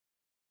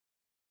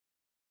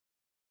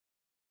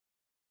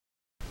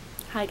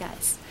Hi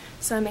guys,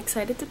 so I'm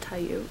excited to tell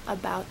you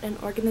about an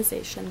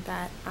organization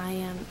that I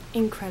am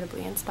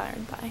incredibly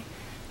inspired by,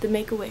 the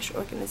Make-A-Wish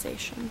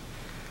organization.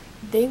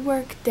 They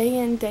work day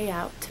in, day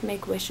out to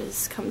make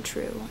wishes come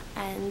true,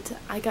 and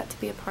I got to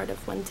be a part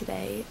of one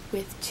today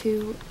with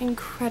two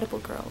incredible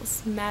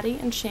girls, Maddie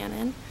and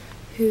Shannon,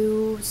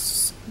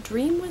 whose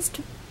dream was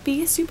to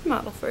be a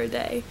supermodel for a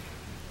day.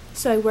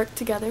 So I worked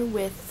together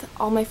with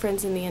all my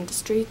friends in the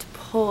industry to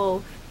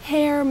pull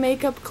hair,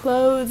 makeup,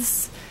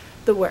 clothes,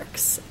 the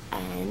works,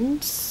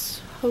 and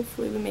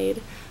hopefully we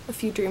made a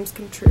few dreams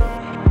come true.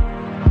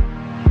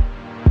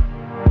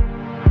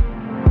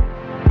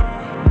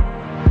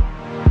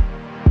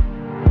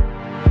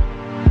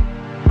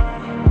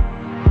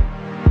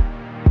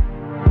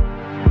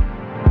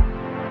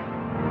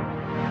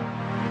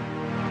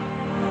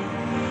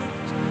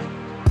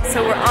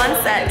 So we're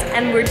on set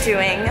and we're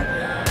doing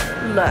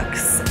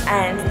looks,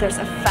 and there's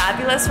a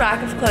fabulous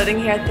rack of clothing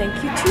here.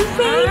 Thank you to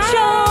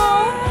Rachel.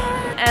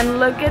 And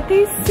look at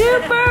these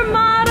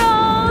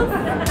supermodels!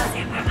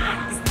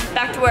 Supermodels.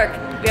 Back to work.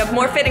 We have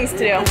more fittings to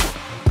do.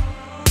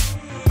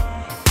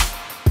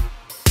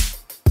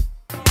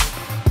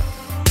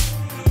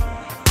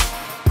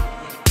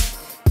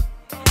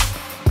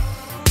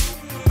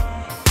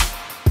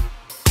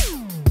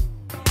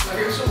 So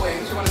here's the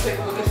wings. You want to take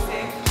a look at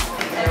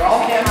these? They're all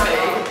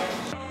handmade.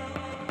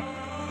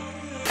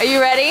 Are you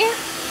ready?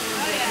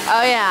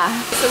 Oh yeah.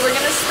 So we're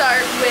gonna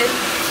start with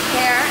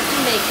hair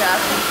and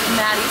makeup.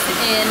 Maddie's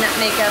in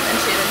makeup and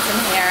Shannon's in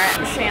hair.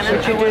 Shannon,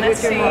 I want to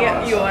see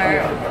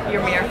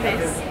your mirror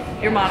face,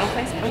 your model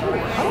face.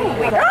 Oh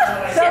my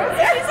god,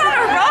 she's on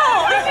a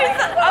roll.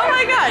 Oh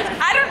my gosh,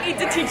 I don't need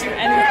to teach you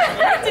anything.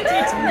 You have to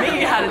teach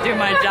me how to do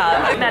my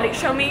job. Maddie,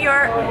 show me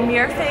your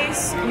mirror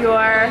face,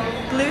 your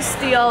blue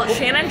steel.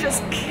 Shannon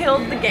just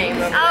killed the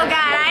game. Oh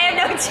god, I have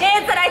no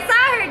chance that I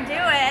saw her do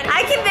it.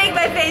 I can make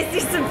my face do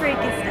some freaky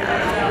stuff.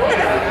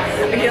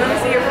 Okay, let me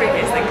see your free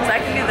face thing, because I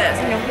can do this.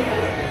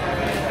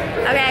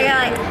 Okay, I got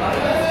like...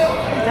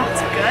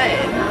 That's good.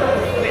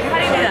 Wait, how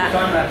do you do that?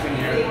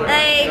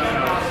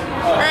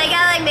 I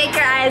gotta like make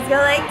your eyes go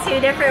like two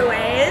different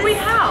ways. Wait,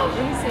 how?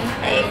 Let me see.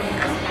 Like,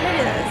 how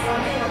do this?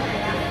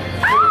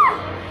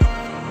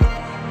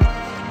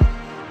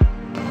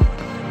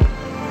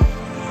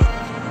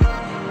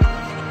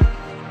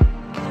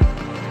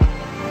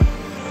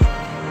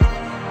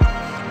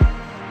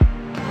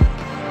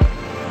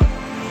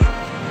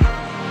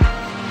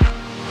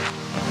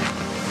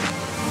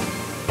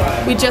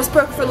 We just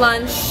broke for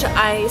lunch.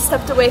 I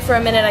stepped away for a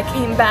minute. I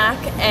came back,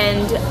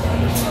 and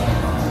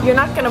you're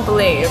not gonna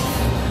believe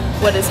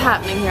what is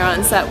happening here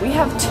on set. We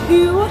have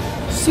two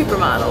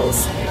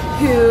supermodels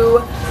who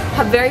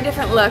have very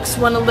different looks.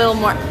 One a little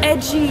more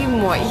edgy,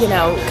 more, you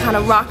know, kind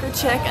of rocker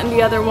chick, and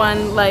the other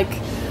one like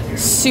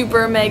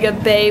super mega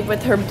babe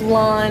with her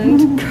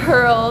blonde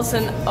curls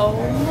and oh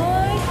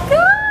my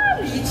god!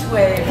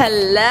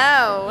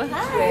 Hello.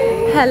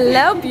 Hi.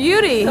 Hello,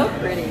 beauty. So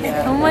pretty.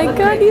 Yeah. Oh my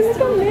god, you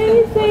look amazing.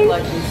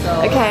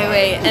 Okay,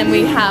 wait, and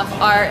we have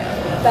our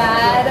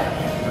bad,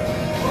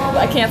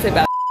 I can't say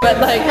bad, but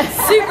like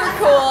super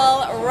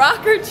cool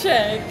rocker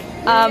chick.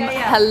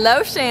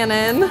 Hello,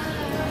 Shannon.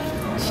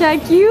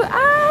 Check you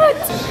out.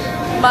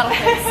 Model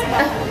face.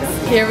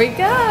 Here we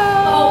go.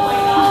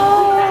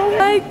 Oh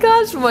my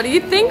gosh, what do you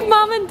think,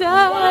 Mom and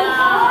Dad?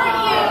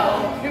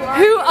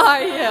 Who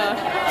are you?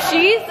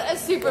 She's a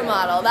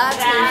supermodel,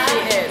 that's who she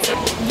is.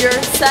 Your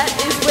set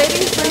is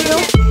waiting for you.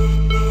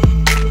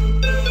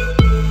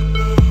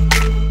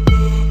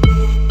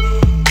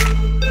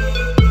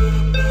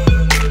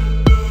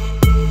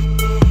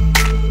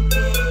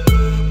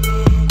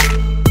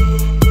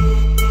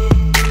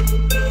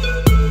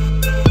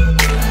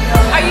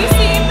 Are you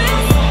seeing this?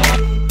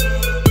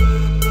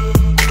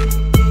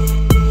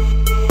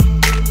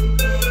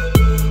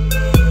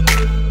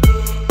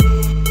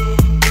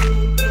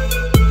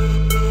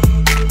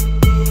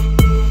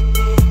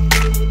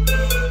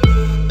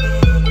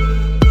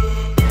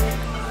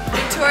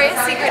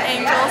 Secret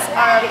angels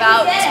are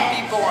about to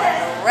be born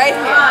right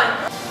here.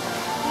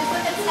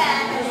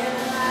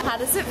 How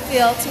does it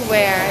feel to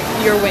wear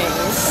your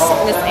wings,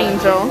 Miss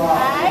Angel?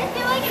 I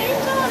feel like an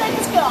angel and I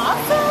just feel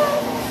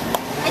awesome.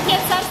 I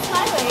can't stop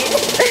smiling.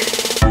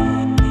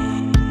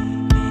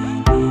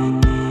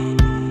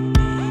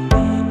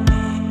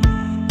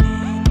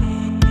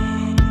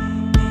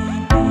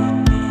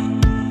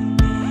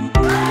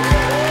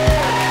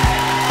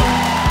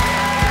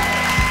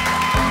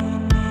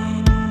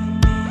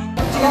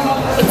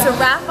 It's a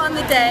wrap on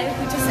the day.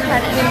 We just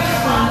had an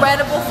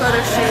incredible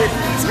photo shoot.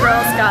 These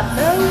girls got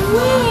the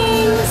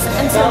wings.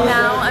 And so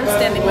now I'm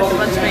standing with a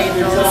bunch of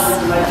angels.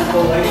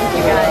 Thank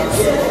you guys.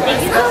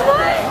 Thank you so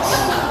much.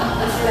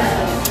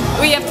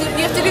 You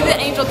have to do the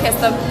angel kiss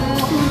though.